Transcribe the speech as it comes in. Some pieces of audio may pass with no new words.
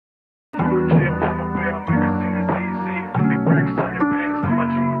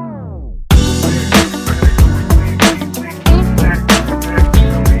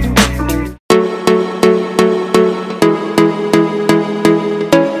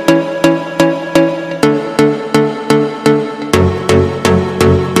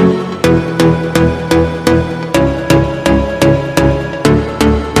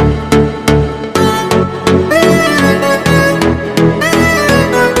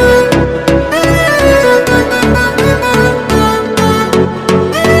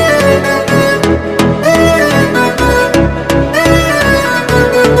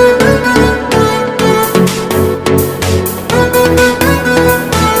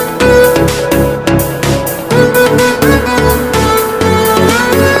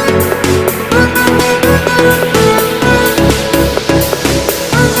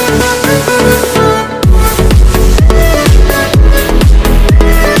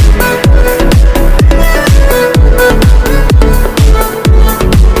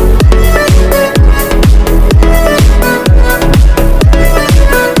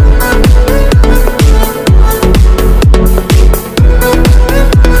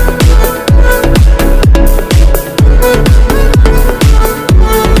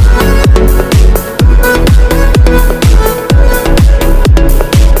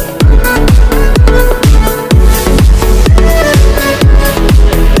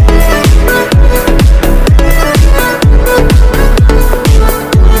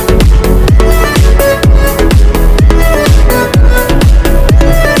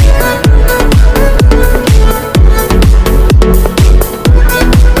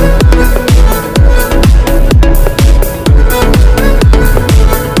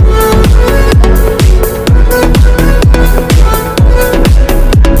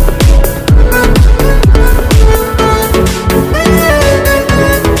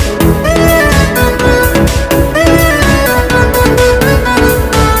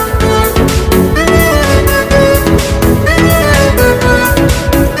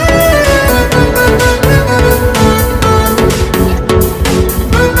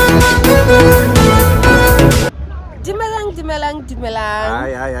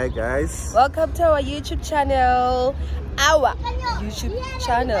Hi guys. Welcome to our YouTube channel. Our YouTube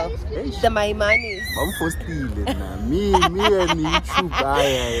channel. The Maimanis. Me and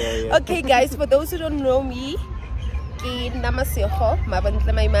YouTube. Okay guys, for those who don't know me,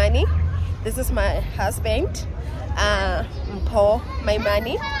 this is my husband, Mpo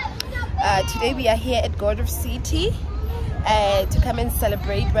Maimani. Today we are here at Golden City to come and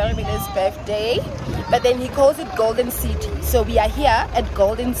celebrate Ramina's birthday, but then he calls it Golden City, so we are here at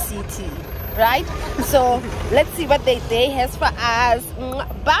Golden City, right? So let's see what the day has for us.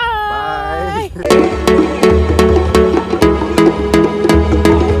 Bye.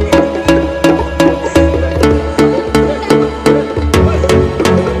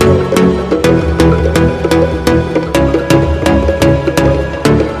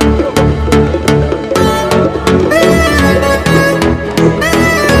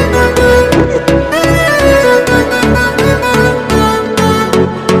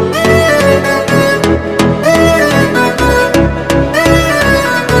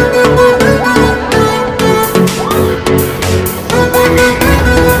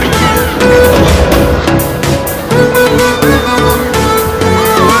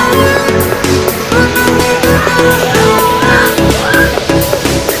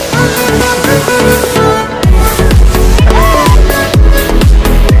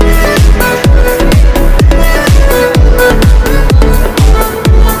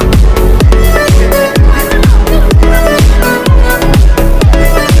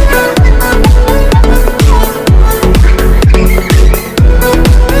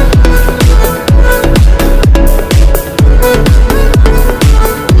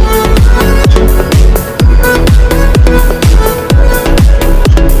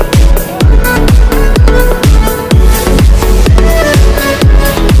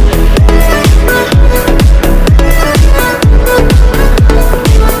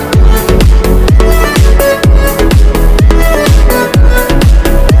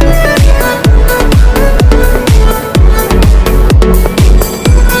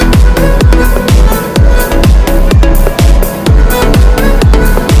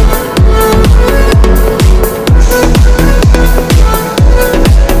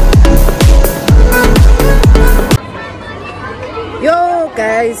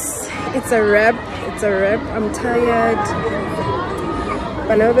 Guys, it's a wrap. I'm tired,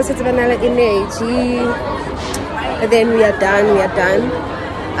 but now we're sitting energy, and then we are done.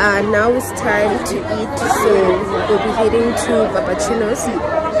 Now it's time to eat, so we'll be heading to Papachinos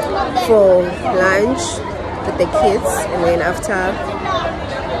for lunch with the kids, and then after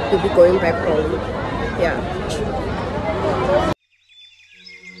we'll be going back home. Yeah.